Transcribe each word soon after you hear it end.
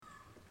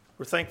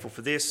We're thankful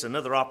for this,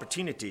 another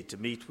opportunity to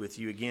meet with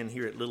you again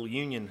here at Little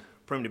Union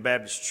Primitive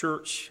Baptist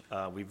Church.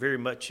 We very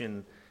much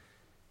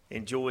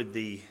enjoyed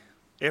the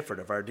effort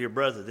of our dear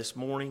brother this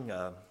morning.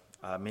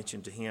 I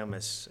mentioned to him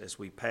as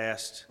we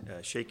passed,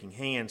 shaking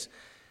hands,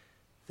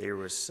 there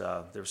were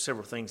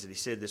several things that he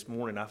said this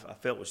morning I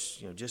felt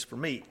was just for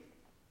me,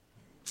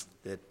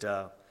 that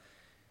the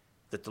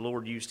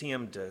Lord used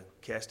him to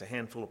cast a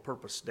handful of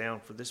purpose down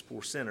for this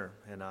poor sinner,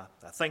 and I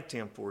thanked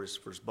him for his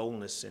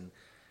boldness and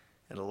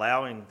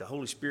allowing the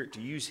Holy Spirit to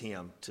use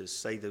him to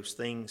say those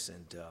things.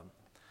 And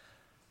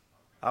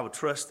I would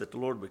trust that the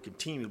Lord would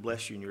continue to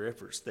bless you in your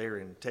efforts there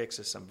in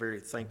Texas. I'm very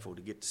thankful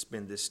to get to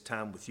spend this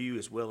time with you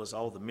as well as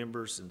all the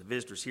members and the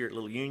visitors here at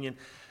Little Union.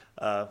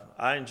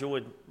 I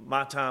enjoyed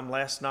my time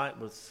last night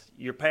with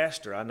your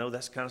pastor. I know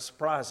that's kind of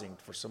surprising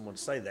for someone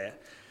to say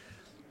that.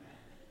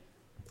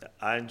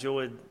 I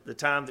enjoyed the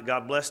time that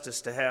God blessed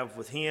us to have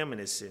with him and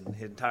his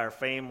entire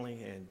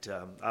family.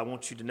 And I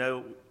want you to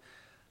know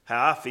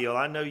how I feel.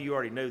 I know you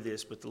already know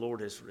this, but the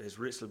Lord has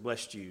richly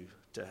blessed you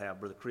to have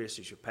Brother Chris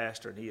as your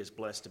pastor, and he is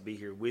blessed to be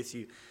here with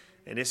you.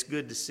 And it's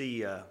good to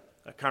see a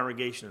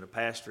congregation and a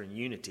pastor in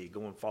unity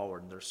going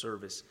forward in their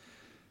service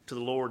to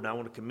the Lord. And I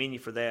want to commend you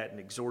for that and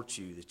exhort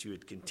you that you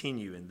would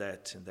continue in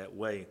that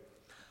way.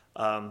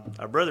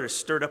 Our brother has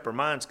stirred up our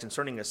minds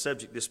concerning a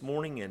subject this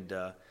morning, and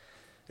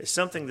it's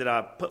something that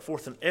I put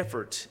forth an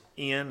effort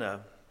in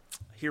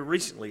here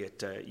recently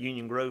at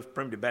Union Grove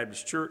Primitive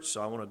Baptist Church.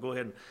 So I want to go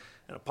ahead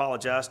and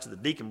apologize to the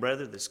deacon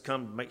brother that's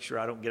come to make sure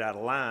I don't get out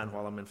of line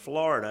while I'm in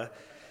Florida,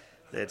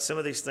 that some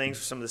of these things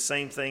are some of the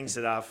same things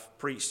that I've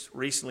preached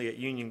recently at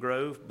Union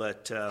Grove,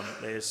 but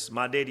as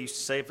my dad used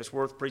to say, if it's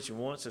worth preaching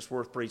once, it's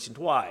worth preaching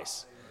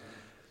twice.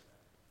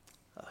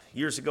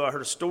 Years ago, I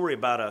heard a story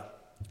about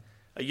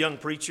a young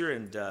preacher,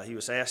 and he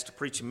was asked to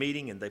preach a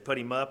meeting, and they put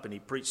him up, and he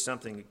preached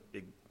something,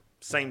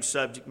 same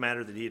subject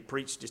matter that he had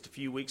preached just a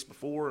few weeks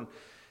before,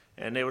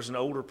 and there was an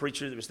older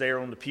preacher that was there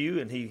on the pew,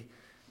 and he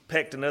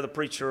pecked another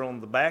preacher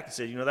on the back and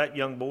said, that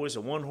young boy's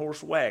a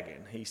one-horse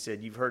wagon. He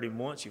said, you've heard him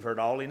once, you've heard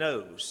all he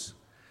knows.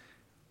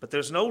 But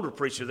there's an older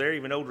preacher there,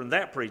 even older than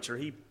that preacher.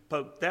 He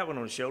poked that one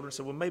on his shoulder and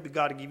said, well, maybe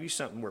God will give you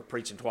something worth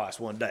preaching twice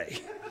one day.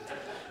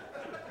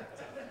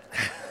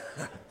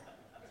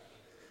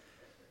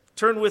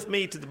 Turn with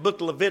me to the book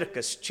of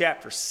Leviticus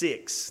chapter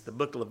 6. The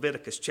book of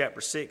Leviticus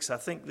chapter 6. I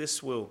think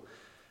this will,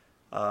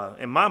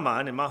 in my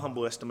mind, in my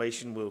humble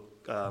estimation, will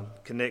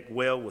connect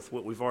well with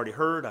what we've already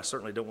heard. I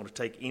certainly don't want to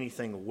take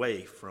anything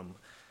away from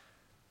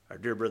our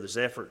dear brother's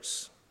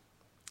efforts.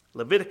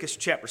 Leviticus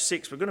chapter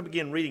 6, we're going to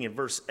begin reading in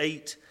verse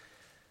 8.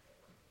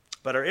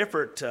 But our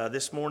effort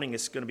this morning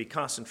is going to be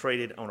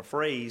concentrated on a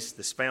phrase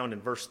that's found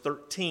in verse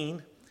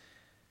 13.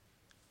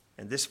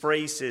 And this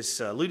phrase is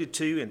alluded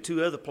to in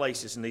two other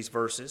places in these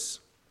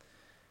verses.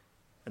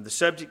 And the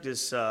subject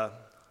is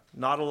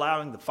not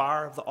allowing the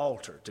fire of the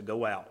altar to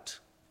go out.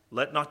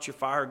 Let not your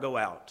fire go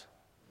out.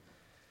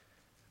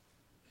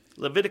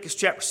 Leviticus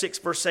chapter 6,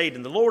 verse 8,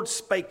 and the Lord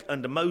spake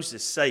unto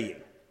Moses, saying,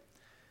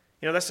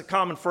 that's a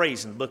common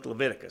phrase in the book of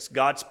Leviticus.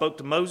 God spoke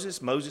to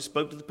Moses, Moses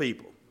spoke to the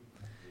people.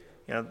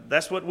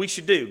 That's what we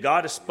should do.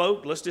 God has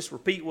spoke, let's just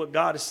repeat what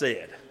God has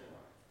said.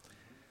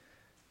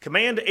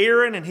 Command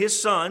Aaron and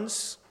his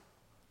sons,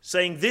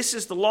 saying, this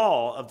is the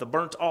law of the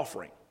burnt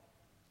offering.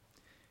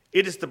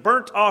 It is the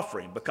burnt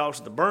offering because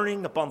of the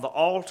burning upon the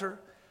altar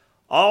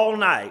all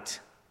night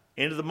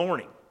into the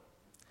morning.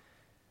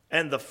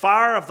 And the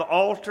fire of the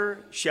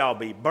altar shall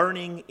be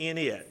burning in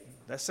it.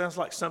 That sounds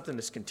like something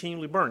that's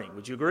continually burning.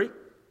 Would you agree?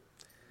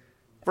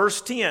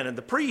 Verse 10, and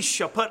the priest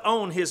shall put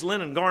on his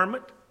linen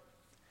garment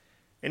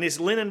and his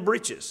linen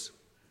breeches.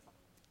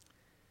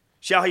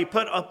 Shall he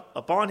put up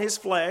upon his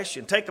flesh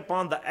and take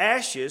upon the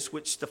ashes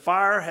which the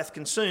fire hath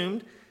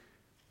consumed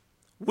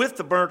with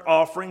the burnt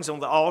offerings on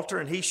the altar,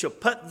 and he shall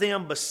put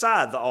them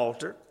beside the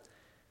altar.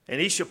 And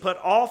he shall put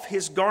off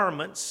his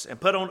garments and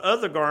put on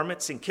other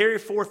garments and carry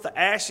forth the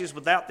ashes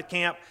without the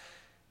camp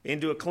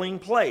into a clean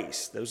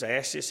place. Those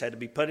ashes had to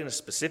be put in a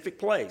specific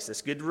place.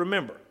 That's good to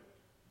remember.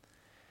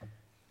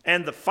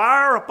 And the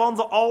fire upon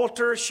the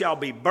altar shall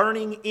be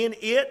burning in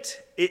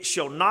it. It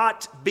shall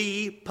not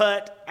be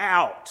put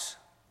out.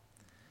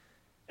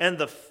 And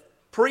the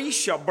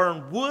priest shall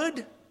burn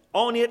wood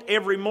on it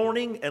every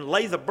morning and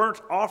lay the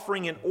burnt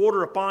offering in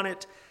order upon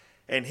it.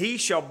 And he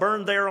shall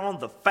burn thereon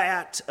the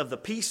fat of the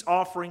peace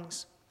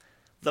offerings.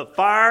 The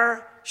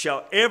fire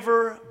shall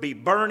ever be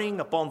burning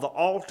upon the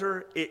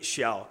altar. It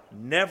shall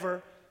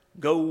never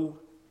go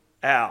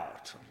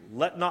out.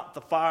 Let not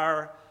the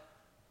fire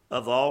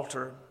of the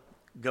altar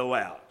go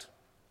out.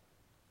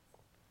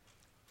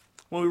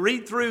 When we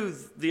read through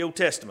the Old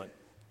Testament,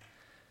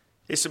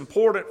 it's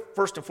important,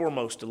 first and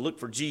foremost, to look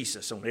for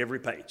Jesus on every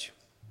page.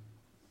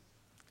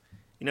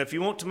 If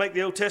you want to make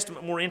the Old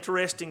Testament more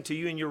interesting to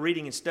you in your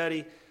reading and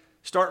study,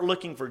 start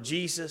looking for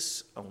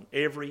Jesus on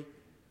every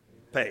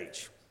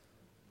page.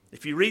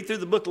 If you read through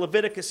the book of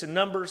Leviticus and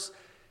Numbers,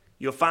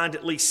 you'll find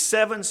at least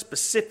 7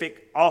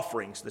 specific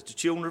offerings that the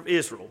children of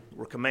Israel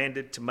were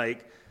commanded to make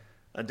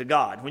unto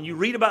God. When you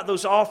read about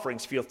those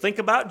offerings, if you'll think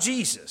about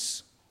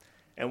Jesus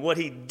and what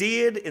he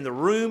did in the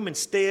room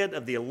instead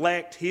of the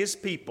elect, his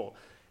people,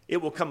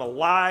 it will come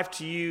alive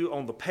to you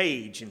on the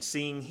page in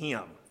seeing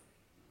him.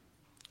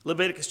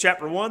 Leviticus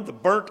chapter 1, the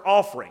burnt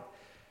offering.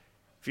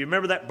 If you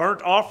remember, that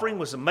burnt offering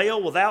was a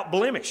male without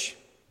blemish,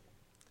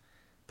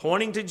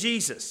 pointing to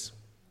Jesus.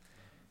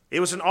 It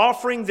was an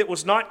offering that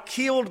was not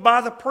killed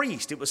by the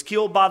priest. It was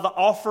killed by the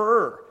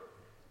offerer,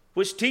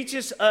 which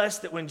teaches us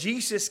that when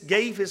Jesus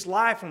gave his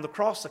life on the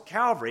cross of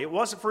Calvary, it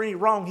wasn't for any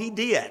wrong he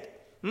did.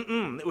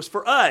 It was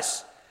for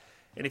us.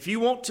 And if you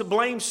want to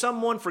blame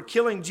someone for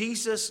killing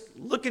Jesus,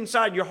 look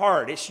inside your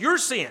heart. It's your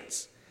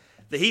sins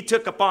that he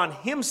took upon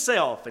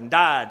himself and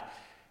died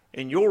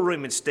in your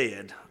room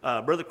instead.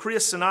 Brother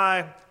Chris and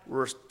I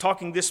were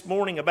talking this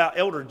morning about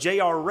Elder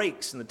J.R.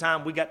 Rakes and the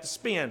time we got to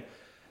spend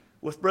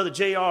with Brother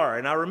J.R.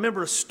 And I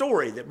remember a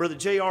story that Brother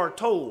J.R.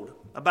 told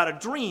about a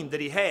dream that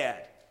he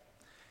had.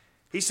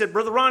 He said,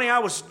 Brother Ronnie, I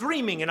was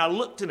dreaming and I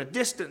looked in a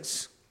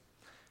distance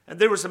and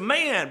there was a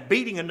man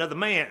beating another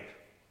man.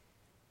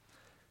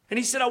 And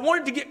he said, I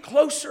wanted to get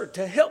closer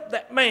to help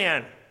that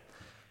man.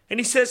 And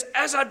he says,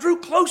 as I drew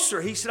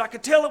closer, he said, I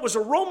could tell it was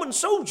a Roman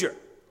soldier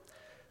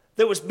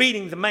that was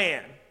beating the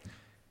man.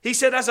 He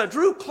said, as I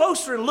drew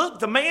closer and looked,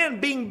 the man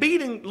being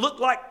beaten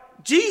looked like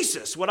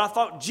Jesus, what I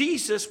thought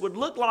Jesus would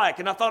look like.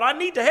 And I thought, I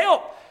need to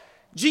help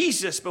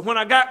Jesus. But when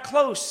I got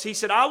close, he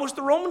said, I was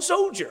the Roman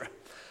soldier.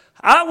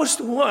 I was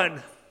the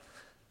one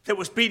that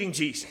was beating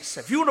Jesus.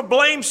 If you want to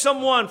blame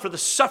someone for the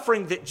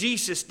suffering that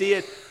Jesus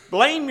did,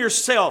 blame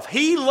yourself.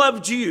 He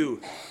loved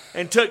you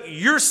and took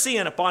your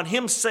sin upon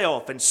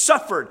himself and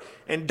suffered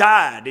and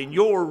died in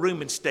your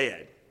room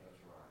instead.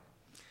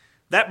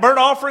 That burnt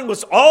offering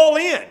was all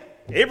in.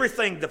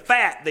 Everything, the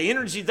fat, the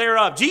energy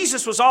thereof.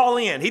 Jesus was all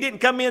in. He didn't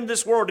come in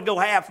this world to go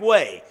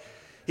halfway.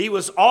 He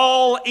was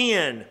all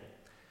in.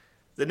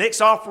 The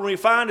next offering we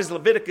find is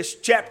Leviticus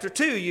chapter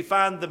 2. You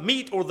find the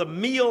meat or the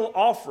meal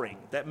offering.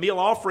 That meal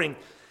offering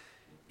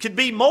could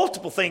be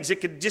multiple things.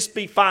 It could just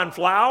be fine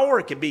flour.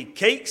 It could be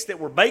cakes that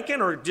were baking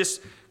or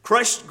just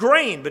crushed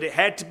grain. But it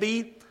had to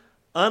be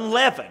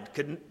unleavened.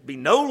 Could be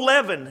no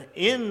leaven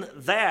in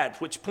that,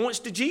 which points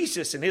to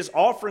Jesus and his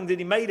offering that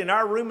he made in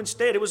our room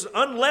instead. It was an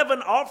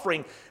unleavened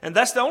offering, and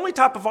that's the only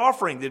type of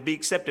offering that would be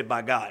accepted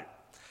by God.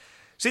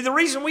 See, the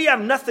reason we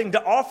have nothing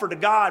to offer to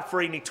God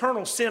for an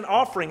eternal sin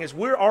offering is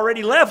we're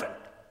already leavened.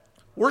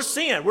 We're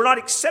sin. We're not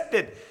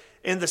accepted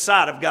in the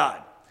sight of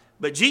God.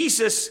 But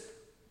Jesus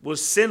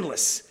was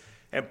sinless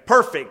and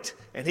perfect,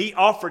 and he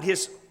offered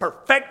his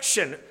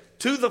perfection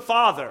to the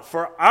Father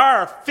for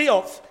our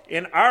filth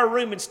in our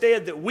room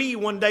instead, that we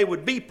one day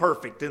would be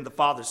perfect in the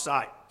Father's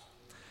sight.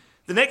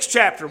 The next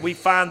chapter, we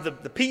find the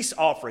peace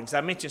offerings.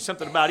 I mentioned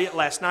something about it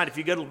last night. If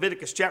you go to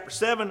Leviticus chapter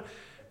 7,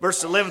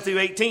 verses 11 through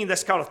 18,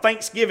 that's called a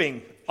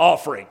thanksgiving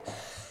offering.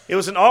 It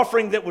was an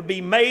offering that would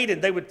be made,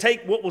 and they would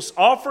take what was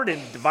offered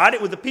and divide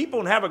it with the people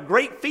and have a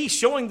great feast,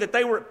 showing that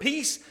they were at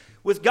peace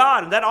with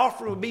God. And that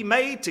offering would be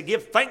made to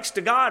give thanks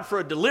to God for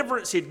a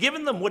deliverance he'd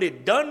given them, what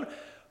he'd done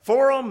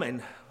for them.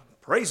 And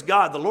praise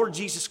God, the Lord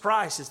Jesus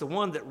Christ is the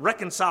one that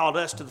reconciled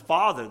us to the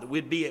Father, that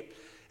we'd be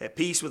at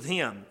peace with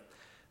him.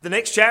 The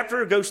next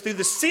chapter goes through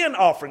the sin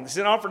offering. The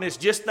sin offering is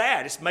just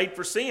that. It's made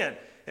for sin.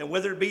 And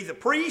whether it be the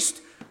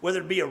priest,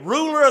 whether it be a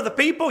ruler of the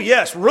people,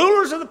 yes,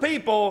 rulers of the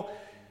people,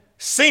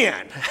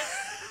 sin.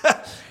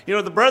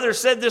 The brother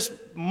said this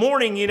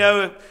morning,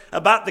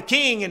 about the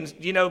king and,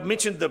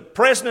 mentioned the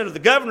president or the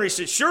governor. He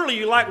said, surely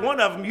you like one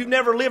of them. You've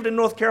never lived in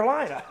North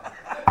Carolina.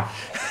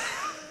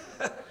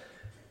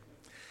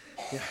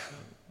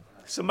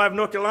 Somebody from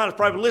North Carolina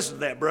probably listened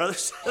to that,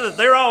 brothers.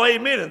 They're all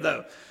amening,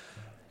 though.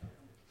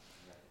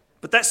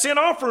 But that sin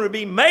offering would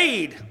be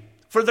made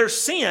for their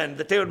sin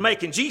that they would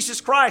make. In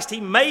Jesus Christ, he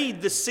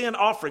made the sin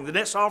offering. The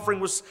next offering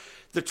was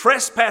the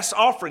trespass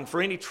offering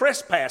for any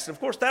trespass. And of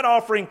course, that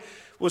offering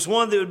was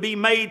one that would be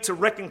made to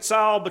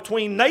reconcile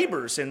between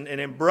neighbors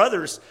and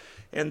brothers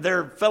and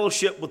their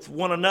fellowship with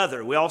one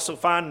another. We also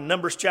find in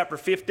Numbers chapter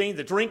 15,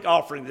 the drink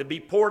offering that would be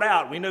poured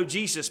out. We know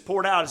Jesus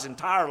poured out his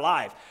entire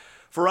life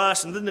for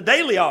us. And then the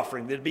daily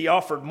offering that would be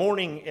offered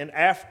morning and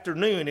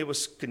afternoon. It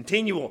was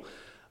continual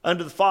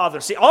unto the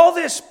Father. See, all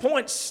this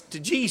points to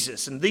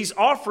Jesus, and these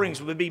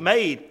offerings would be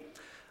made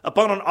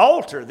upon an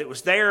altar that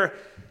was there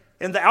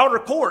in the outer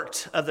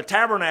court of the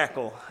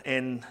tabernacle,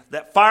 and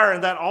that fire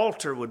in that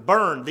altar would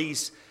burn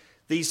these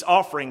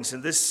offerings.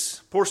 And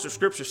this portion of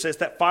Scripture says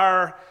that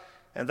fire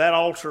and that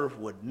altar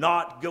would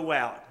not go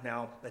out.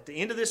 Now, at the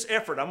end of this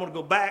effort, I'm going to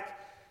go back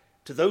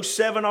to those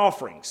 7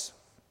 offerings,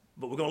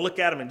 but we're going to look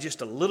at them in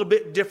just a little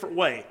bit different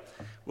way.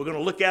 We're going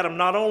to look at them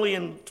not only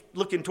in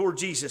looking toward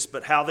Jesus,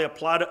 but how they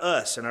apply to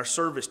us and our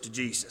service to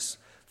Jesus.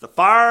 The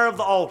fire of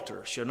the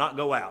altar shall not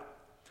go out.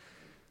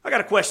 I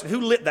got a question. Who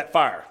lit that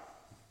fire?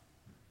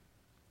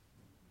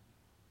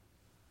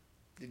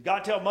 Did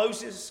God tell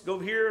Moses, go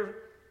over here,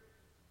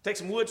 take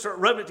some wood, start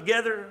rubbing it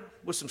together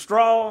with some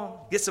straw,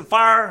 get some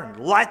fire,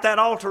 and light that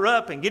altar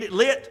up and get it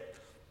lit?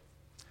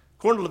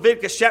 According to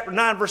Leviticus chapter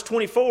 9, verse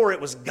 24,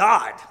 it was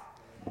God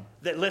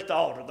that lit the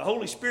altar. The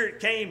Holy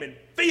Spirit came and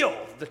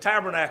filled the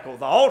tabernacle.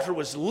 The altar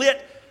was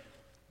lit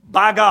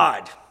by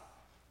God.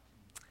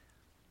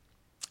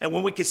 And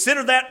when we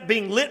consider that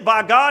being lit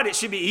by God, it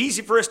should be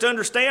easy for us to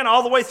understand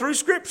all the way through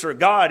Scripture.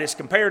 God is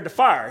compared to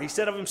fire. He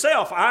said of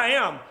himself, I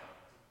am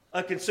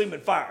a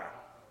consuming fire.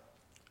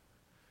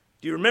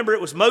 Do you remember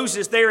it was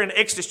Moses there in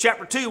Exodus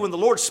chapter 2 when the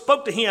Lord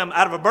spoke to him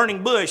out of a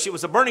burning bush? It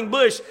was a burning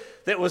bush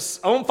that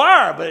was on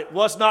fire, but it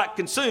was not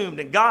consumed.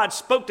 And God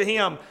spoke to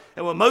him.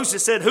 And when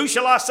Moses said, who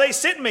shall I say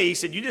sent me? He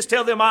said, you just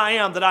tell them I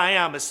am that I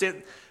am has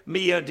sent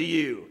me unto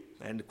you.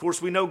 And of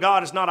course we know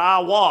God is not an I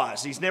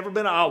was. He's never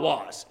been an I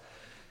was.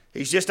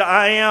 He's just an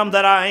I am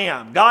that I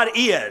am. God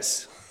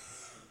is.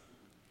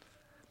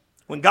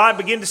 When God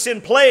began to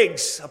send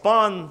plagues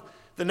upon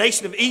the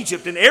nation of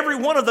Egypt, and every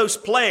one of those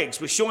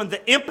plagues was showing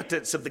the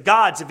impotence of the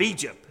gods of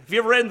Egypt. Have you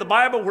ever read in the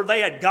Bible where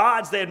they had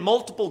gods? They had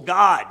multiple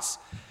gods.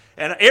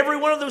 And every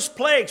one of those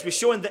plagues was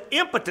showing the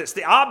impotence.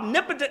 The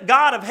omnipotent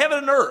God of heaven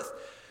and earth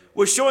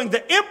was showing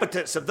the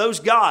impotence of those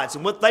gods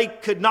and what they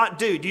could not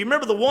do. Do you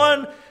remember the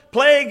one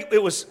plague?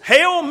 It was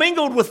hail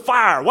mingled with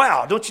fire.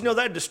 Wow, don't you know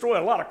that destroyed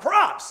a lot of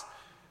crops?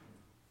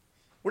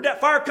 Where'd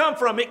that fire come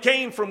from? It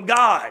came from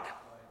God.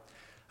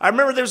 I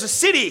remember there was a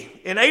city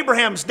in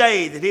Abraham's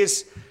day that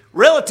his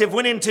relative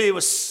went into. It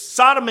was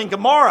Sodom and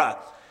Gomorrah.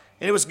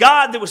 And it was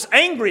God that was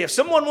angry. If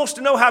someone wants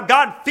to know how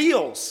God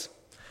feels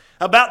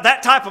about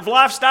that type of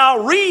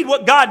lifestyle, read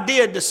what God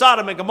did to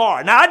Sodom and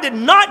Gomorrah. Now, I did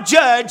not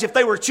judge if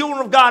they were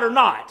children of God or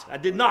not. I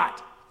did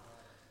not.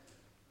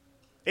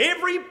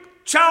 Every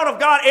child of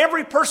God,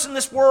 every person in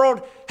this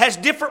world has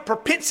different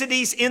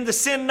propensities in the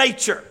sin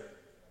nature.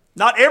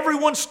 Not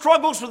everyone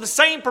struggles with the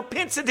same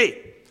propensity.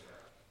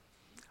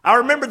 I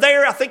remember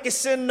there, I think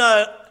it's in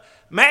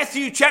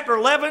Matthew chapter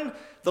 11,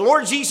 the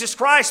Lord Jesus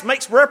Christ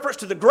makes reference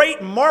to the great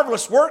and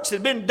marvelous works that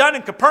have been done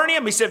in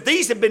Capernaum. He said, if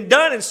these have been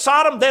done in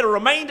Sodom, they'd have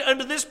remained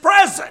unto this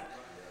present.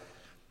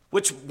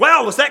 Which,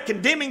 wow, was that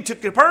condemning to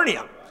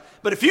Capernaum?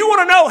 But if you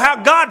want to know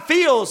how God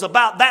feels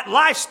about that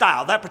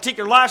lifestyle, that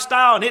particular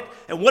lifestyle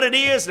and what it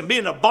is and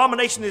being an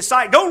abomination in His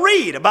sight, go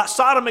read about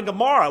Sodom and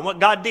Gomorrah and what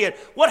God did.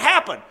 What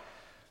happened?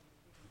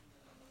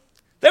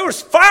 There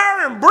was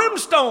fire and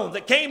brimstone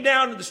that came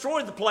down and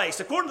destroyed the place.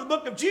 According to the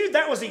book of Jude,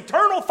 that was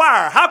eternal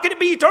fire. How could it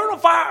be eternal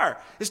fire?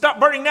 It's not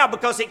burning now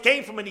because it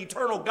came from an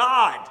eternal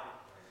God.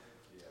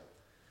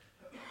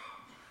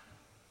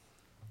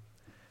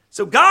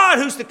 So God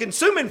who's the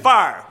consuming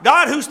fire,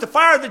 God who's the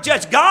fire of the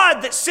judge, God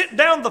that sent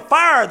down the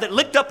fire that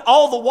licked up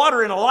all the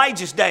water in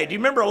Elijah's day. Do you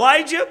remember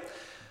Elijah?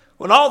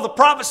 When all the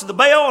prophets of the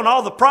Baal and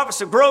all the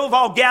prophets of Grove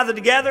all gathered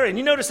together, and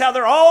you notice how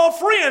they're all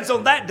friends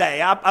on that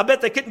day. I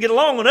bet they couldn't get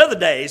along on other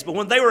days, but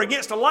when they were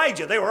against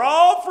Elijah, they were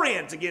all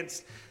friends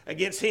against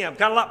him.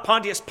 Kind of like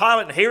Pontius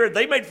Pilate and Herod,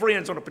 they made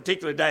friends on a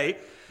particular day.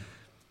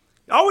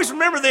 Always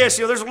remember this,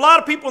 there's a lot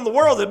of people in the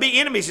world that be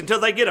enemies until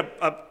they get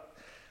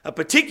a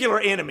particular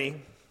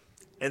enemy,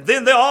 and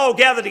then they'll all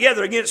gather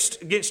together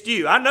against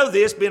you. I know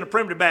this, being a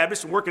primitive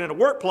Baptist and working in a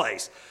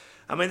workplace.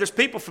 I mean, there's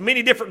people from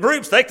many different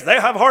groups. They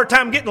have a hard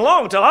time getting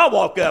along until I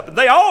walk up. And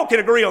they all can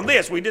agree on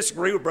this. We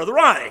disagree with Brother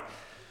Ronnie.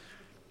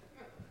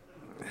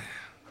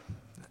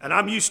 And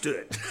I'm used to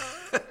it.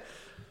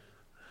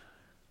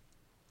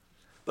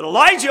 But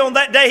Elijah on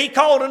that day, he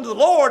called unto the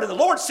Lord, and the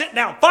Lord sent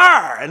down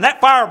fire. And that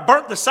fire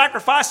burnt the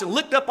sacrifice and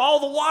licked up all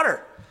the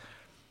water.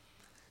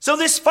 So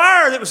this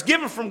fire that was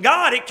given from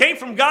God, it came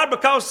from God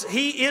because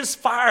He is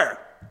fire.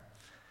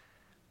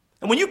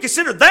 And when you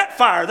consider that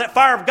fire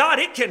of God,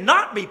 it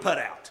cannot be put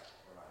out.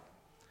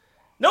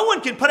 No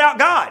one can put out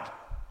God.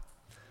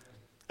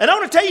 And I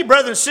want to tell you,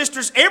 brothers and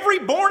sisters, every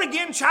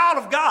born-again child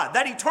of God,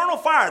 that eternal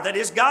fire that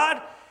is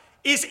God,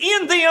 is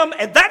in them,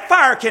 and that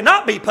fire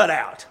cannot be put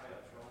out.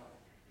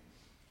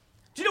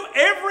 Do you know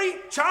every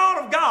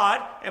child of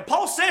God, and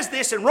Paul says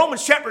this in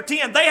Romans chapter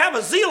 10, they have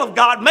a zeal of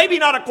God, maybe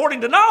not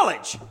according to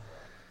knowledge,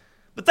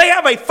 but they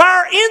have a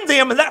fire in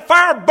them, and that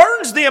fire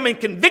burns them in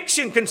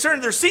conviction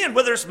concerning their sin,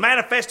 whether it's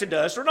manifested to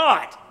us or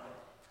not.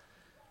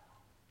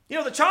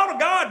 The child of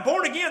God,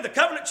 born again, the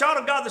covenant child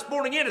of God that's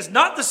born again is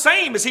not the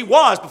same as he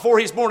was before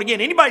he was born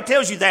again. Anybody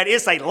tells you that,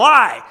 it's a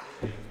lie.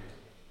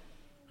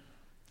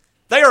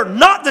 They are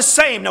not the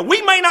same. Now,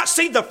 we may not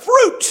see the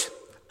fruit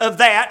of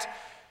that,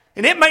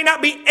 and it may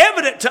not be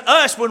evident to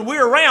us when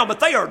we're around, but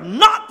they are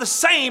not the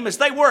same as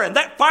they were. And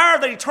that fire,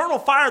 that eternal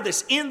fire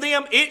that's in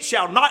them, it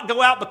shall not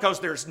go out because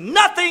there's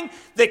nothing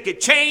that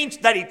could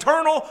change that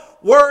eternal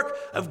work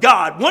of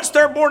God. Once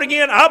they're born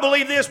again, I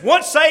believe this,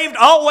 once saved,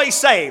 always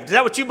saved. Is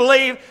that what you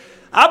believe?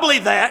 I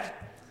believe that.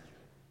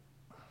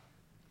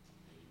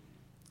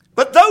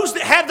 But those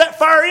that have that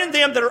fire in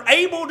them that are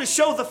able to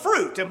show the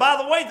fruit, and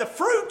by the way, the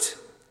fruit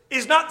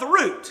is not the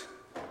root.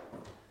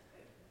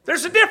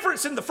 There's a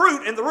difference in the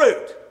fruit and the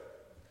root.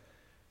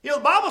 The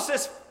Bible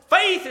says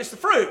faith is the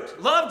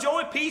fruit. Love,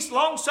 joy, peace,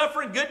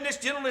 long-suffering, goodness,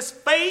 gentleness,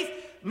 faith,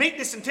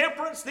 meekness, and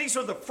temperance. These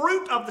are the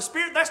fruit of the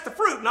Spirit. That's the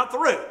fruit, not the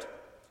root.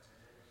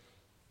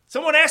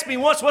 Someone asked me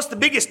once, what's the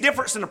biggest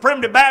difference in the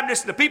primitive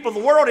Baptist and the people of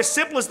the world? As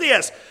simple as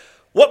this.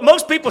 What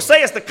most people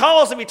say is the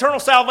cause of eternal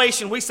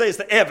salvation, we say is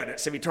the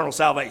evidence of eternal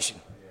salvation.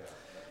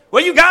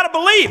 Well, you got to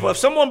believe. Well, if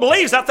someone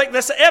believes, I think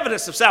that's the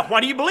evidence of salvation.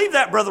 Why do you believe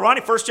that, Brother Ronnie?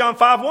 1 John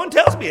 5:1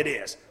 tells me it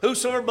is.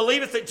 Whosoever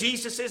believeth that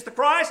Jesus is the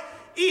Christ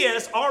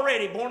is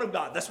already born of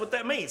God. That's what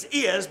that means,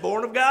 is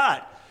born of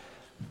God.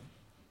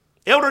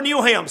 Elder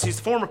Neil Helms, he's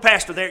the former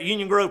pastor there at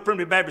Union Grove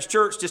Primitive Baptist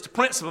Church, just a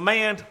prince of a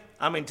man.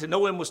 I mean, to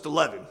know him was to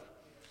love him.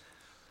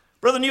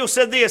 Brother Neil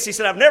said this. He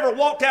said, I've never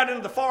walked out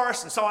into the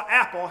forest and saw an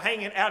apple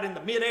hanging out in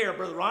the midair,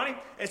 Brother Ronnie,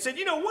 and said,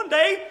 you know, one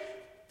day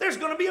there's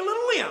going to be a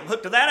little limb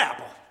hooked to that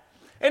apple.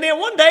 And then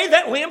one day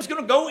that limb's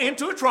going to go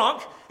into a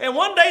trunk, and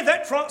one day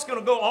that trunk's going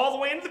to go all the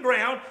way into the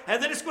ground,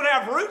 and then it's going to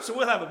have roots, and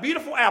we'll have a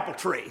beautiful apple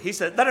tree. He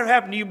said, that ever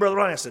happened to you, Brother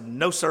Ronnie? I said,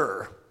 no,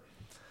 sir.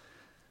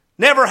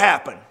 Never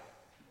happened.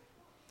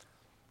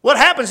 What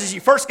happens is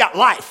you first got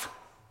life,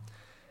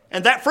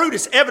 and that fruit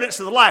is evidence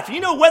of the life. You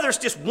know, whether it's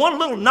just one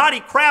little knotty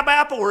crab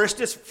apple or it's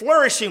just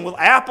flourishing with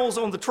apples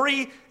on the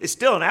tree, it's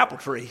still an apple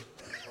tree.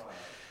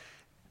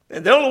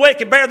 And the only way it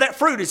can bear that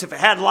fruit is if it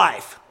had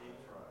life.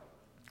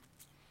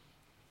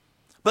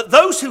 But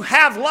those who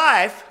have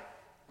life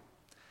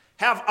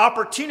have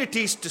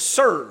opportunities to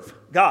serve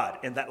God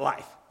in that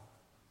life.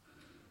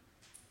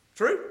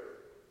 True?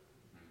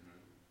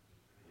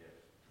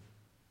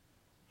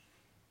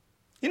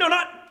 You know,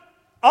 not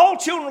all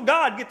children of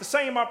God get the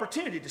same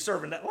opportunity to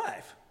serve in that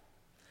life.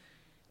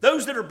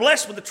 Those that are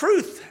blessed with the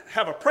truth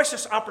have a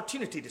precious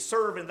opportunity to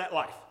serve in that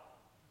life.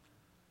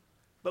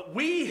 But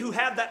we who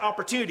have that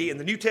opportunity in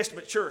the New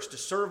Testament church to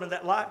serve in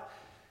that life,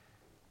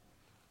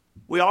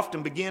 we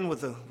often begin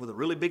with a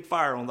really big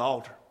fire on the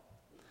altar.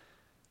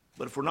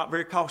 But if we're not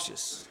very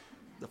cautious,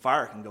 the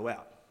fire can go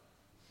out.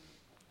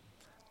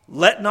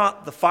 Let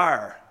not the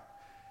fire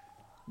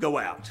go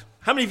out.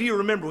 How many of you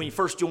remember when you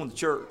first joined the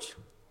church?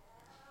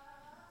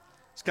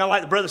 It's kind of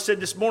like the brother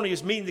said this morning, he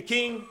was meeting the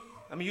king.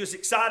 I mean, he was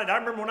excited. I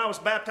remember when I was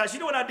baptized, you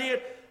know what I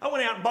did? I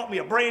went out and bought me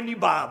a brand new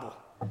Bible.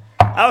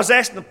 I was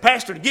asking the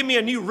pastor to give me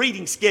a new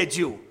reading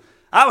schedule.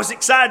 I was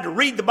excited to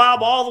read the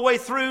Bible all the way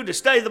through, to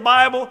study the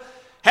Bible.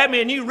 Had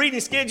me a new reading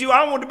schedule.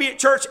 I wanted to be at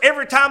church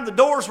every time the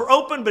doors were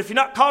open, but if you're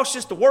not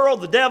cautious, the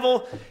world, the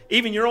devil,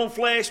 even your own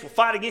flesh will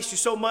fight against you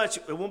so much,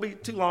 it won't be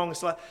too long.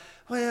 It's like,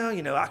 well,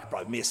 you know, I could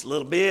probably miss a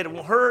little bit. It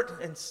won't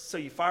hurt. And so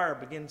your fire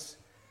begins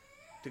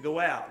to go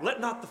out.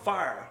 Let not the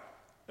fire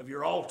of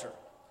your altar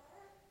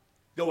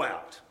go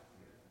out.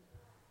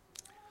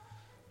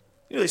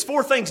 You know, there's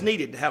 4 things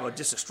needed to have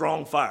just a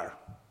strong fire.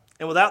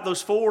 And without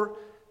those 4,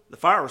 the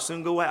fire will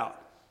soon go out.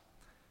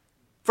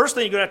 First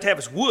thing you're going to have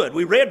is wood.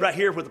 We read right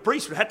here where the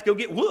priest would have to go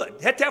get wood.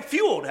 They had to have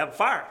fuel to have a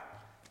fire.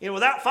 You know,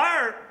 without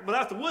fire,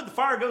 without the wood, the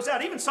fire goes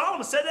out. Even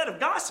Solomon said that of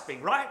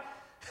gossiping, right?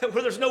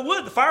 Where there's no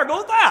wood, the fire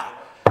goes out.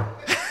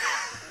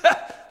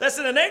 That's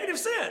in a negative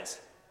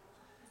sense.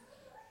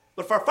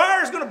 But if our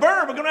fire is going to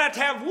burn, we're going to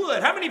have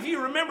wood. How many of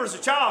you remember as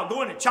a child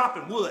going and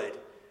chopping wood?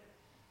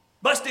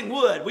 Busting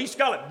wood. We used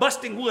to call it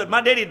busting wood. My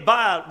daddy would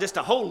buy just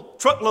a whole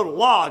truckload of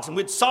logs, and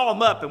we'd saw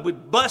them up, and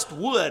we'd bust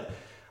wood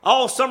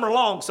all summer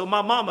long so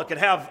my mama could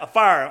have a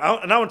fire.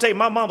 And I want to tell you,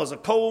 my mama's a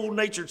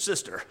cold-natured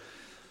sister.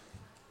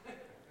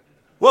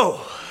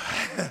 Whoa.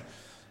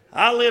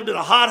 I lived in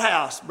a hot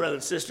house, brothers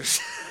and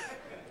sisters.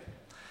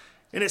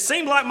 And it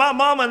seemed like my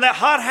mama in that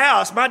hot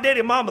house, my daddy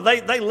and mama,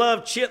 they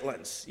loved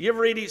chitlins. You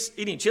ever eating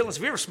chitlins?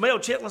 Have you ever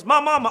smelled chitlins?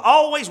 My mama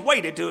always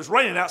waited till it was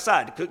raining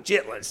outside to cook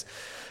chitlins.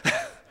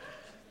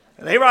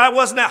 And here I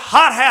was in that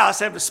hot house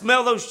having to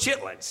smell those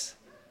chitlins.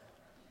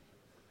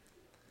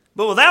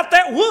 But without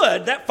that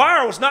wood, that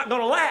fire was not going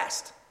to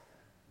last.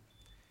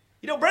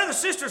 You know, brothers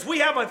and sisters, we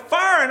have a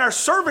fire in our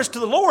service to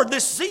the Lord,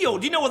 this zeal.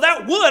 Do you know,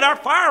 without wood, our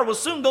fire will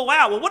soon go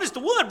out. Well, what is the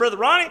wood, Brother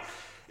Ronnie?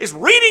 It's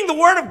reading the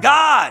Word of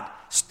God,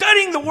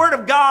 studying the Word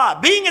of God,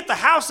 being at the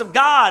house of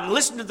God, and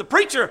listening to the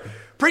preacher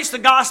preach the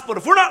gospel.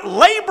 If we're not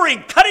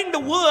laboring, cutting the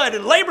wood,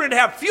 and laboring to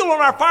have fuel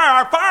on our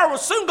fire will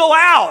soon go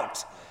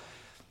out.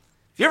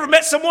 If you ever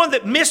met someone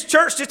that missed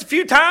church just a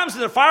few times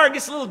and the fire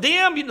gets a little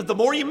dim, you know, the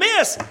more you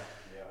miss,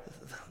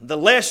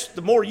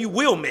 the more you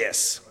will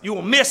miss. You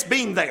will miss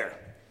being there.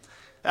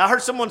 I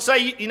heard someone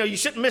say, you know, you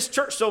shouldn't miss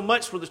church so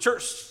much where the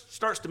church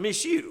starts to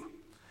miss you.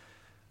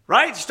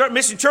 Right? You start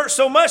missing church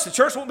so much, the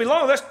church won't be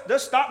long. They'll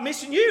stop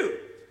missing you.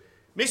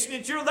 Missing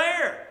that you're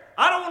there.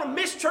 I don't want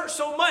to miss church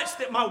so much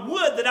that my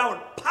wood that I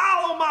would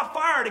pile on my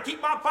fire to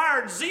keep my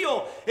fire and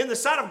zeal in the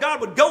sight of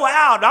God would go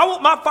out. I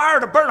want my fire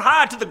to burn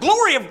high to the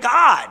glory of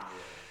God.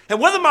 And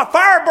whether my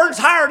fire burns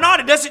high or not,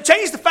 it doesn't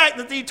change the fact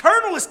that the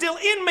eternal is still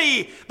in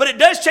me, but it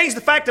does change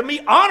the fact of me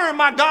honoring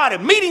my God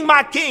and meeting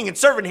my King and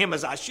serving Him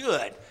as I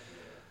should.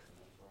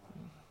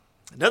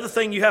 Another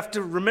thing you have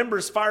to remember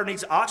is fire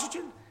needs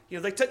oxygen. You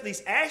know, they took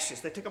these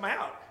ashes, they took them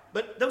out.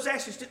 But those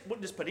ashes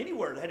wouldn't just put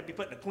anywhere. They had to be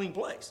put in a clean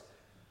place.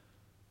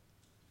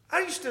 I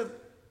used to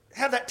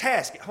have that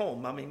task at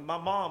home. I mean, my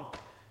mom,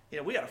 you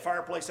know, we had a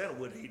fireplace and a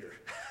wood heater.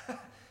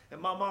 And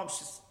my mom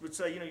would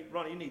say, you know,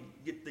 Ronnie, you need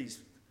to get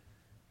these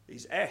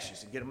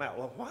ashes and get them out.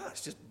 Well, why?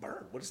 It's just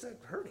burned. What is that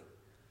hurting?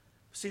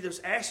 See, those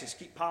ashes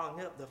keep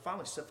piling up. They'll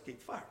finally suffocate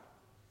the fire.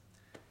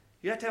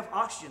 You have to have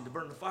oxygen to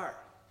burn the fire.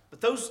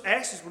 But those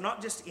ashes were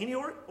not just any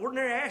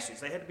ordinary ashes.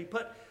 They had to be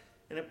put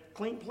in a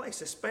clean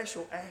place, a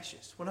special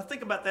ashes. When I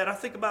think about that, I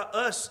think about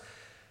us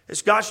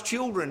as God's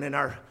children and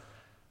our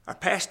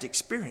past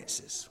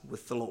experiences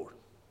with the Lord.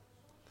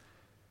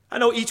 I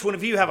know each one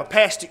of you have a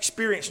past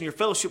experience in your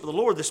fellowship with the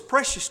Lord that's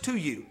precious to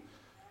you.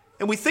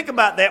 And we think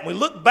about that and we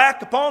look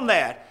back upon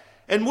that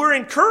and we're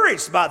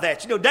encouraged by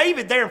that. You know,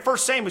 David there in 1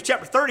 Samuel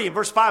chapter 30 and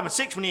verse 5 and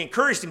 6, when he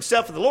encouraged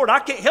himself in the Lord, I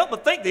can't help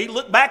but think that he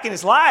looked back in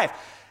his life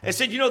and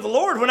said, you know, the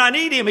Lord, when I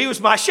need him, he was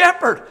my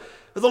shepherd.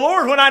 The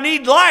Lord, when I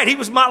need light, he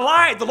was my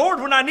light. The Lord,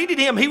 when I needed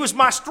him, he was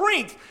my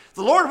strength.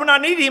 The Lord, when I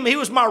needed him, he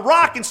was my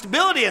rock and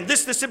stability. And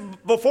this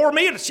before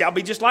me, it shall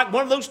be just like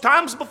one of those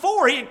times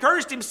before. He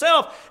encouraged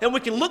himself, and we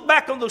can look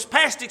back on those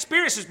past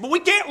experiences, but we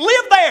can't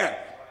live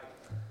there.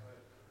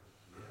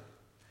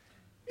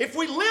 If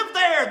we live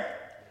there,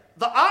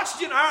 the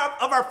oxygen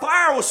of our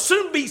fire will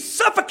soon be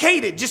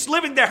suffocated just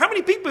living there. How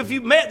many people have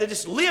you met that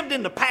just lived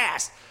in the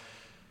past?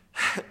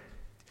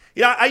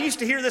 You know, I used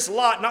to hear this a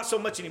lot, not so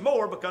much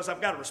anymore because I've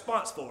got a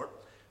response for it.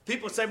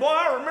 People would say, boy,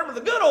 I remember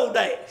the good old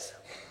days.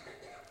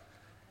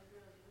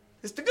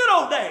 It's the good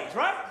old days,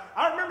 right?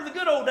 I remember the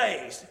good old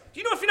days. Do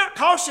you know if you're not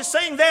cautious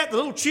saying that, the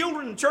little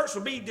children in the church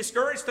will be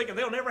discouraged thinking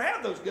they'll never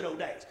have those good old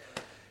days.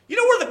 You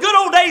know where the good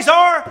old days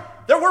are?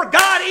 They're where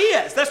God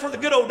is. That's where the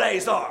good old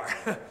days are.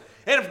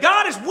 And if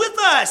God is with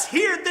us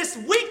here this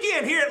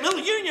weekend here at Little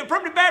Union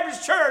Primitive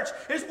Baptist Church,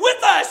 is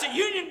with us at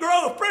Union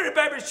Grove Primitive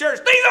Baptist Church,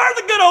 these are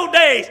the good old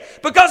days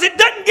because it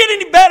doesn't get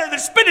any better than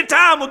spending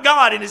time with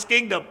God in His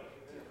kingdom.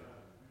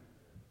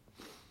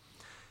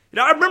 You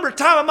know, I remember a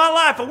time in my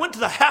life I went to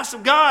the house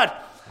of God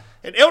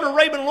and Elder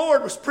Raven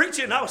Lord was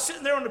preaching and I was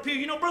sitting there on the pew.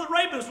 You know, Brother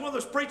Raven was one of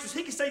those preachers,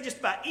 he could say just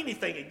about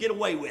anything and get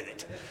away with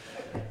it.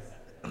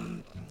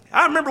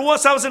 I remember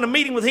once I was in a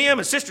meeting with him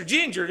and Sister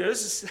Ginger.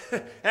 This is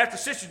after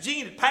Sister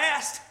Jean had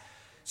passed.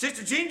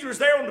 Sister Ginger was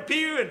there on the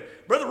pew, and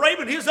Brother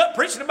Raven, he was up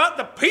preaching about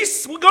the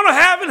peace we're going to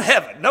have in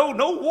heaven.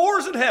 No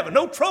wars in heaven,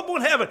 no trouble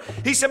in heaven.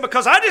 He said,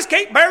 because I just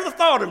can't bear the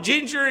thought of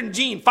Ginger and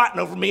Jean fighting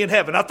over me in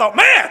heaven. I thought,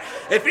 man,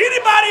 if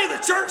anybody in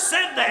the church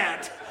said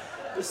that,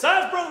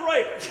 besides Brother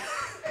Raven.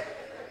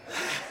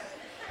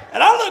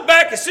 And I look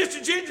back and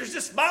Sister Ginger's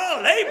just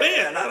smiling,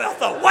 amen. I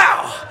thought,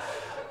 wow.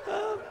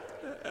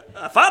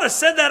 If I'd have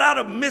said that, I'd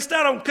have missed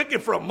out on cooking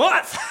for a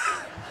month.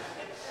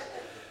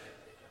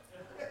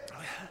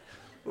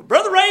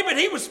 Brother Raven,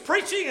 he was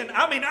preaching, and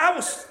I mean, I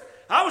was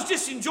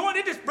just enjoying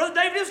it. Brother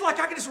David, it was like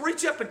I could just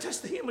reach up and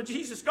touch the hem of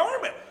Jesus'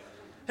 garment.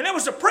 And it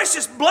was a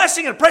precious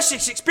blessing and a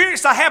precious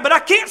experience I had, but I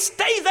can't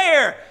stay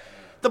there.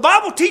 The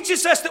Bible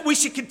teaches us that we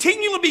should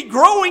continually be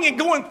growing and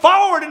going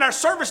forward in our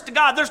service to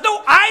God. There's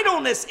no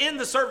idleness in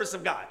the service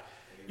of God.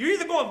 You're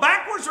either going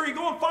backwards or you're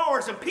going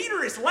forwards. And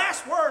Peter, his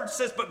last word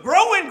says, but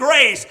grow in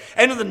grace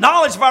and in the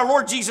knowledge of our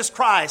Lord Jesus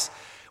Christ.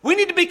 We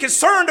need to be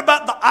concerned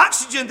about the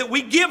oxygen that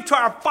we give to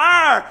our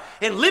fire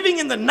and living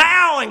in the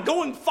now and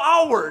going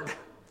forward.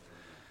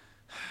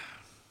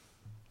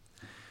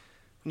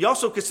 When you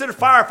also consider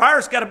fire,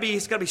 fire's got to be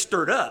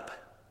stirred up.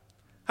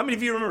 How many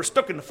of you remember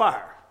stoking the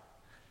fire?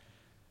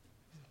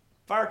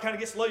 Fire kind of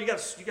gets low, you got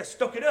to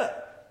stoke it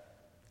up.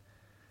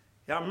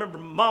 I remember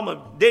Mama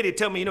and Daddy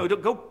tell me, you know,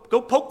 go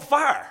poke the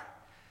fire.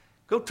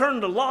 Go turn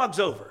the logs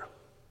over.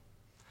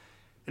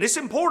 And it's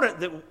important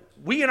that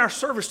we in our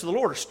service to the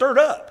Lord are stirred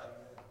up.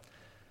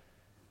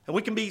 And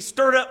we can be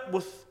stirred up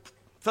with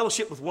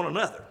fellowship with one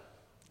another.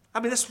 I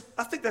mean,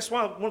 I think that's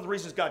one of the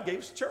reasons God gave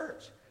us the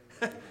church.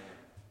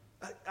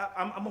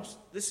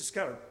 This is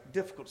kind of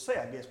difficult to say,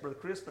 I guess, Brother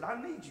Chris, but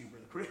I need you,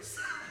 Brother Chris.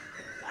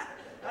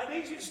 I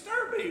need you to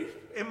stir me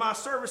in my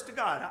service to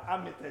God. I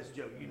meant that as a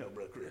joke. You know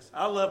Brother Chris.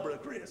 I love Brother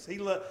Chris. He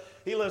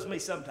loves me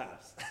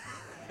sometimes.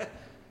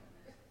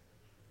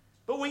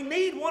 But we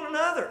need one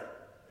another.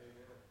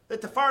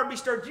 That the fire be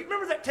stirred. Do you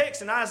remember that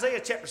text in Isaiah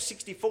chapter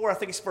 64? I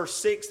think it's verse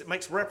 6 that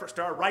makes reference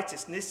to our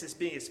righteousness as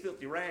being as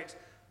filthy rags.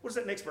 What does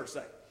that next verse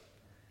say?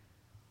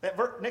 That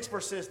next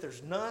verse says,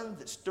 there's none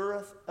that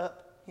stirreth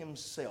up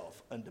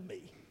himself unto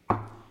me. You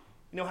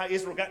know how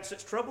Israel got in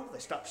such trouble? They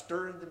stopped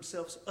stirring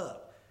themselves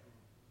up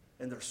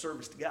in their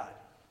service to God.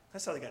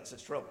 That's how they got in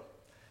such trouble.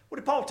 What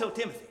did Paul tell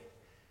Timothy?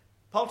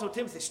 Paul told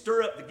Timothy,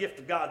 stir up the gift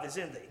of God that's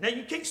in thee. Now,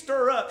 you can't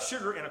stir up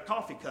sugar in a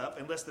coffee cup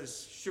unless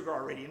there's sugar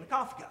already in the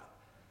coffee cup.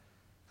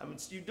 I mean,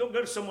 you don't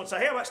go to someone and say,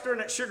 hey, how about stirring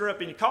that sugar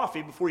up in your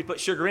coffee before you put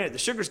sugar in it? The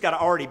sugar's got to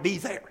already be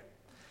there.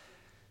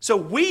 So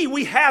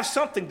we have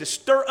something to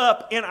stir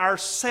up in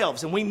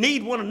ourselves, and we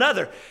need one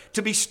another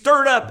to be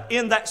stirred up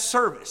in that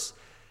service.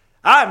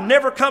 I've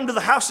never come to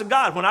the house of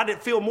God when I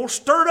didn't feel more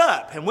stirred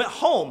up and went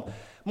home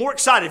more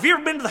excited. Have you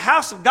ever been to the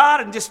house of God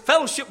and just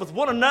fellowship with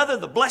one another,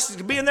 the blessings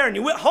of being there, and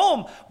you went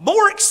home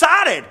more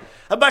excited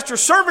about your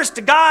service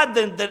to God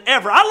than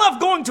ever? I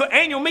love going to an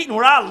annual meeting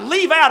where I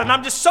leave out and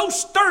I'm just so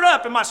stirred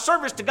up in my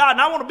service to God,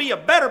 and I want to be a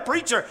better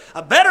preacher,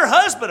 a better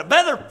husband, a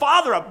better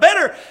father, a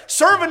better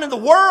servant in the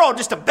world,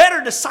 just a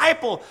better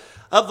disciple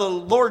of the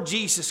Lord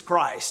Jesus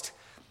Christ.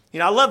 You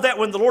know, I love that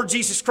when the Lord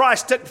Jesus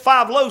Christ took the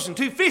 5 loaves and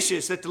 2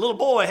 fishes that the little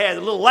boy had,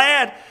 the little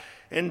lad,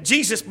 And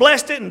Jesus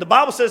blessed it, and the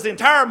Bible says the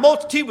entire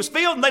multitude was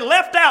filled, and they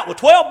left out with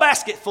 12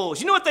 basketfuls.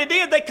 You know what they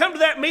did? They come to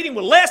that meeting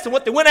with less than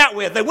what they went out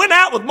with. They went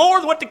out with more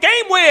than what they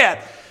came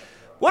with.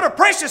 What a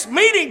precious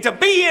meeting to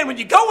be in when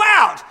you go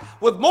out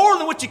with more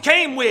than what you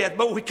came with.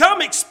 But we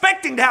come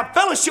expecting to have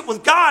fellowship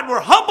with God. We're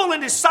humble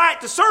in His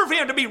sight to serve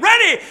Him, to be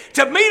ready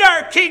to meet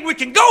our King. We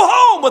can go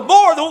home with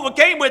more than what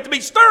we came with, to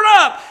be stirred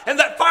up and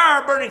that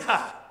fire burning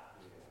high.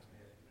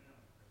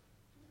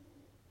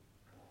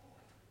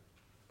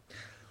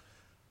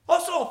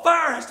 Also, a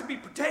fire has to be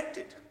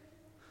protected.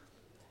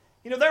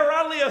 You know, there where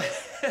I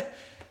live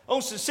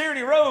on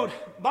Sincerity Road,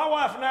 my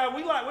wife and I,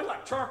 we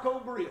like charcoal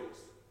grills.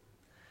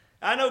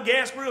 I know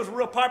gas grills are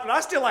real popular.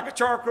 I still like a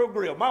charcoal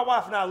grill. My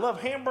wife and I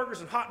love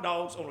hamburgers and hot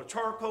dogs on a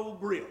charcoal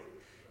grill.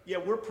 Yeah,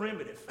 we're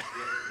primitive.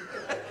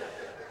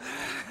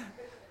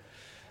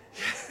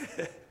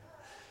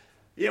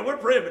 Yeah, we're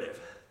primitive.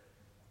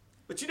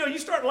 But you know, you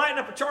start lighting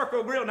up a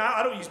charcoal grill. Now,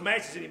 I don't use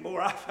matches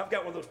anymore. I've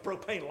got one of those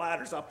propane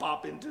lighters I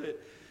pop into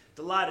it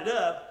to light it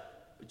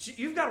up. But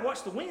you've got to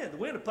watch the wind. The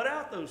wind will put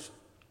out those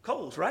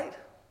coals, right?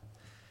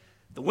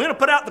 The wind will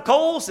put out the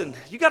coals, and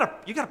you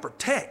got to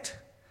protect.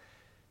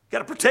 You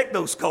got to protect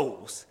those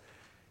coals.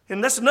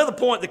 And that's another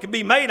point that can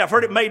be made. I've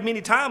heard it made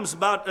many times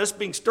about us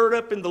being stirred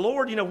up in the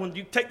Lord. You know, when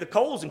you take the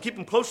coals and keep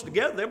them closer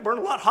together, they'll burn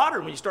a lot hotter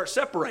when you start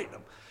separating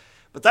them.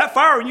 But that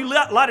fire, when you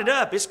light it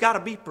up, it's got to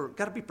be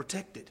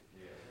protected.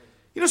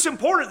 You know, it's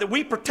important that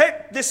we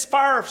protect this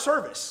fire of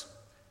service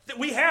that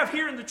we have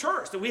here in the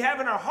church, that we have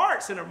in our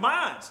hearts and our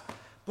minds.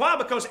 Why?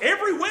 Because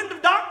every wind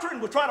of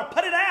doctrine will try to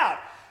put it out.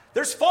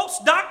 There's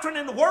false doctrine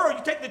in the world.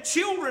 You take the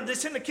children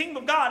that's in the kingdom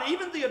of God,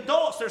 even the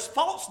adults, there's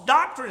false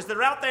doctrines that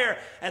are out there,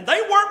 and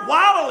they work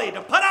wildly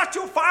to put out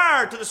your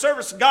fire to the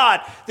service of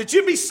God, that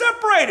you be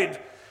separated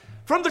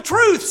from the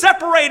truth,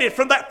 separated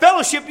from that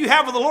fellowship you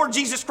have with the Lord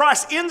Jesus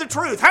Christ in the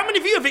truth. How many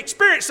of you have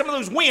experienced some of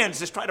those winds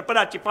that's trying to put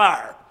out your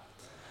fire?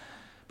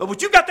 But when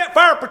you got that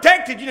fire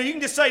protected, you know, you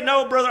can just say,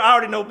 no, brother, I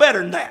already know better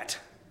than that.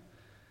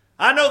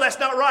 I know that's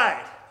not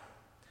right.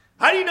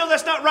 How do you know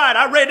that's not right?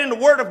 I read in the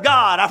Word of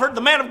God. I've heard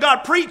the man of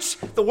God preach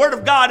the Word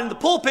of God in the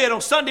pulpit on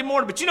Sunday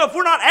morning. But you know, if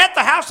we're not at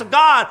the house of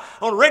God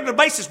on a regular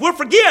basis, we'll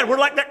forget. We're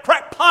like that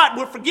cracked pot.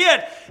 We'll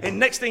forget. And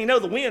next thing you know,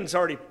 the wind's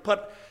already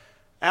put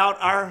out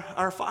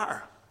our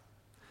fire.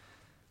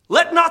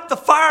 Let not the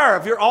fire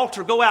of your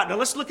altar go out. Now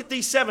let's look at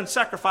these 7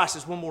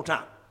 sacrifices one more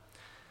time.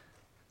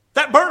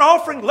 That burnt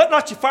offering, let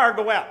not your fire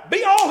go out.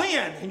 Be all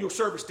in your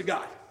service to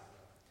God.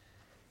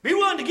 Be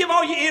willing to give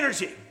all your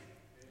energy.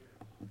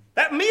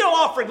 That meal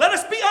offering, let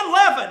us be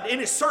unleavened in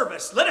His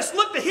service. Let us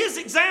look to His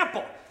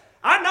example.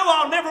 I know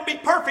I'll never be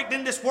perfect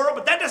in this world,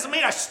 but that doesn't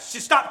mean I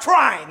should stop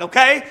trying,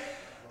 okay?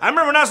 I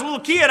remember when I was a little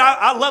kid,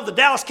 I loved the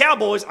Dallas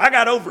Cowboys. I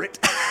got over it.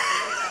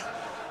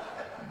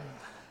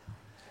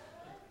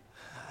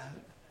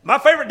 My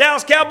favorite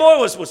Dallas Cowboy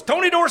was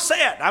Tony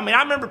Dorsett. I mean,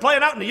 I remember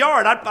playing out in the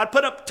yard. I'd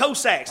put up toe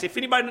sacks. If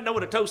anybody doesn't know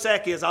what a toe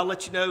sack is, I'll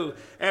let you know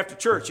after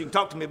church. You can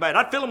talk to me about it.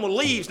 I'd fill them with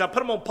leaves, and I'd put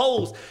them on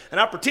poles,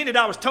 and I pretended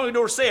I was Tony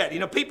Dorsett. You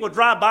know, people would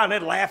drive by, and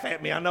they'd laugh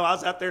at me. I know I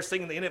was out there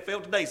singing the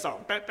NFL Today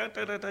song.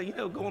 You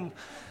know, going.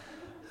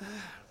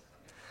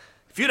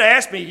 If you'd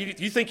asked me,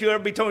 you think you'll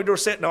ever be Tony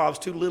Dorsett? No, I was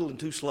too little and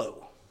too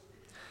slow.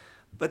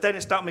 But that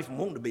didn't stop me from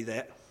wanting to be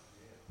that.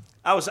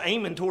 I was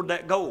aiming toward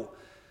that goal.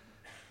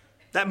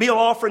 That meal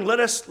offering, let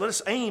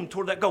us aim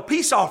toward that goal.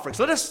 Peace offerings,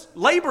 let us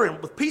labor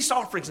with peace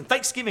offerings and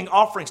thanksgiving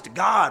offerings to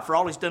God for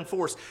all He's done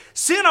for us.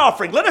 Sin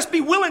offering, let us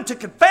be willing to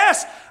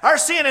confess our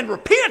sin and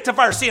repent of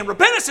our sin.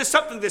 Repentance is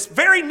something that's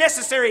very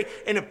necessary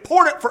and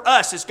important for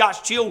us as God's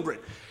children.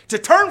 To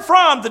turn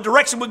from the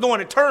direction we're going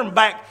and turn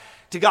back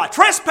to God.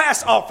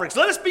 Trespass offerings.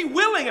 Let us be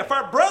willing, if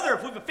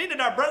we've offended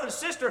our brother and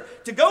sister,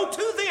 to go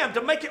to them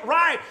to make it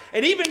right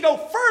and even go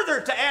further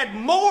to add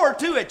more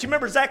to it. You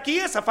remember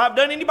Zacchaeus? If I've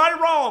done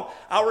anybody wrong,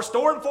 I'll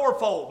restore him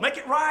fourfold. Make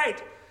it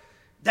right.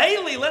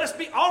 Daily, let us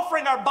be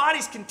offering our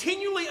bodies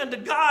continually unto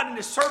God in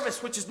His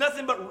service, which is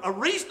nothing but a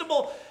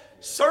reasonable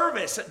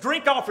service.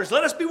 Drink offerings.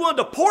 Let us be willing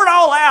to pour it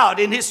all out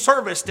in His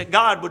service, that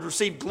God would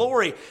receive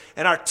glory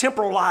in our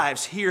temporal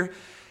lives here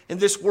in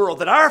this world,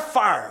 that our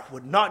fire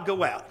would not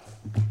go out.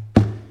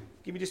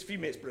 Give me just a few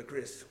minutes, Brother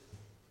Chris.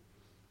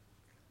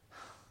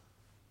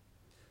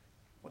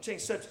 I'll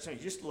change subjects on you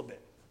just a little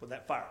bit with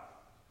that fire.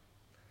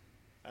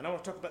 And I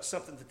want to talk about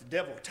something that the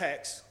devil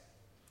attacks,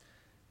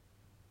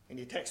 and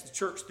he attacks the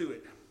church through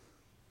it.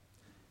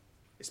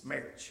 It's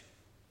marriage.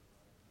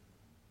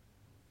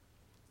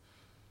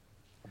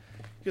 You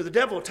know, the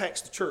devil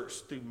attacks the church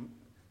through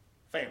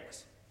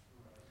families,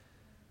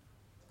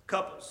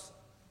 couples.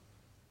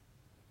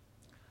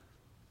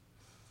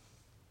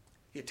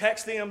 He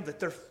attacks them that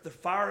the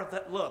fire of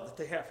that love that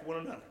they have for one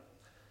another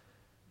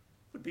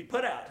would be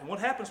put out. And what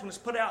happens when it's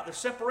put out? They're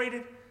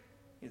separated.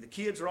 You know, the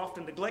kids are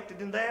often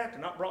neglected in that. They're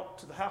not brought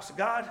to the house of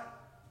God.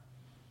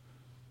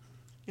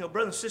 You know,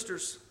 brothers and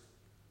sisters,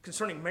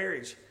 concerning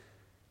marriage,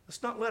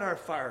 let's not let our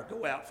fire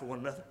go out for one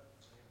another.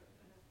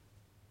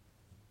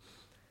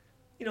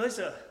 You know, there's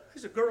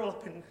a girl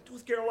up in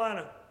North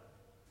Carolina.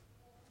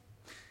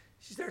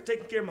 She's there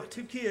taking care of my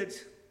 2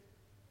 kids.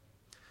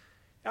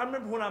 I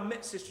remember when I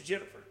met Sister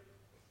Jennifer.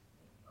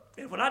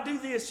 And when I do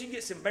this, she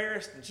gets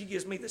embarrassed and she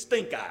gives me the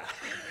stink eye.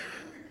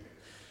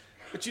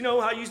 But you know,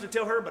 I used to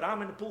tell her, but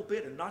I'm in the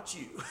pulpit and not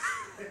you.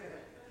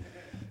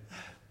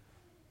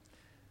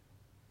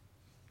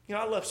 You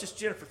know, I love Sister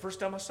Jennifer the first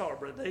time I saw her,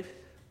 Brother Dave.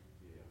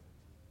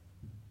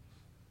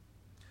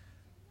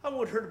 I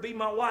wanted her to be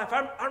my wife.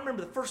 I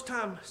remember the first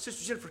time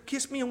Sister Jennifer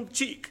kissed me on the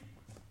cheek.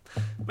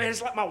 Man,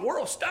 it's like my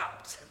world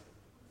stopped.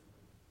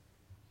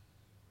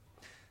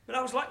 And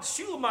I was like the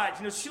Shulamite.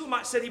 You know, the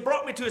Shulamite said he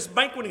brought me to his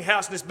banqueting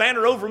house and his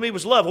banner over me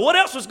was love. Well, what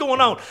else was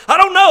going on? I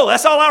don't know.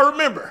 That's all I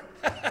remember.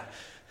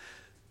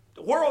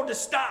 The world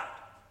just stopped.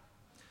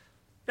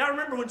 Now, I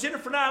remember when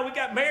Jennifer and I, we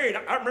got married.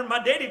 I remember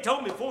my daddy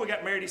told me before we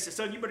got married, he said,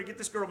 son, you better get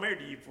this girl married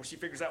to you before she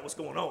figures out what's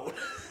going on.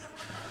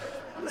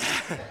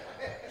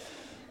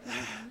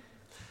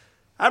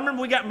 I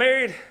remember we got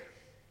married. It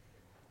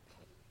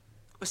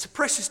was a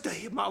precious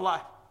day of my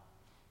life.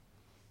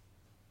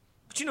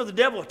 But you know, the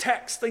devil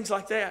attacks things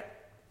like that.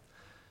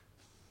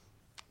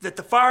 That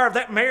the fire of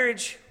that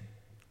marriage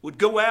would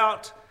go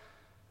out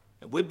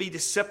and we'd be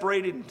just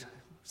separated.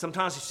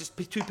 Sometimes it's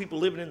just two people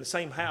living in the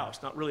same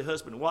house, not really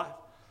husband and wife.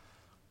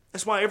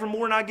 That's why every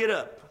morning I get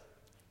up,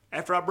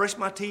 after I brush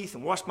my teeth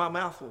and wash my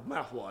mouth with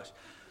mouthwash,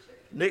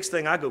 next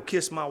thing I go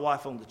kiss my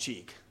wife on the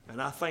cheek.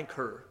 And I thank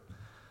her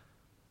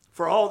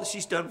for all that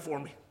she's done for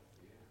me.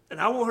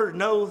 And I want her to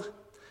know,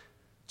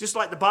 just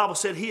like the Bible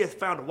said, he hath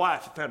found a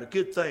wife, he found a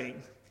good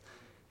thing,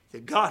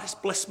 that God has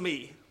blessed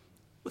me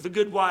with a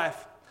good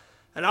wife.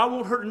 And I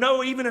want her to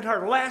know, even at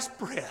her last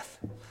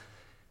breath,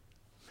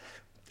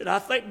 that I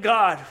thank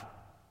God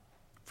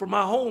for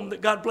my home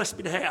that God blessed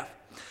me to have.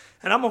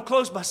 And I'm going to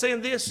close by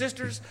saying this,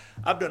 sisters,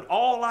 I've done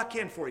all I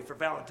can for you for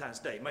Valentine's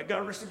Day. May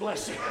God richly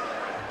bless you.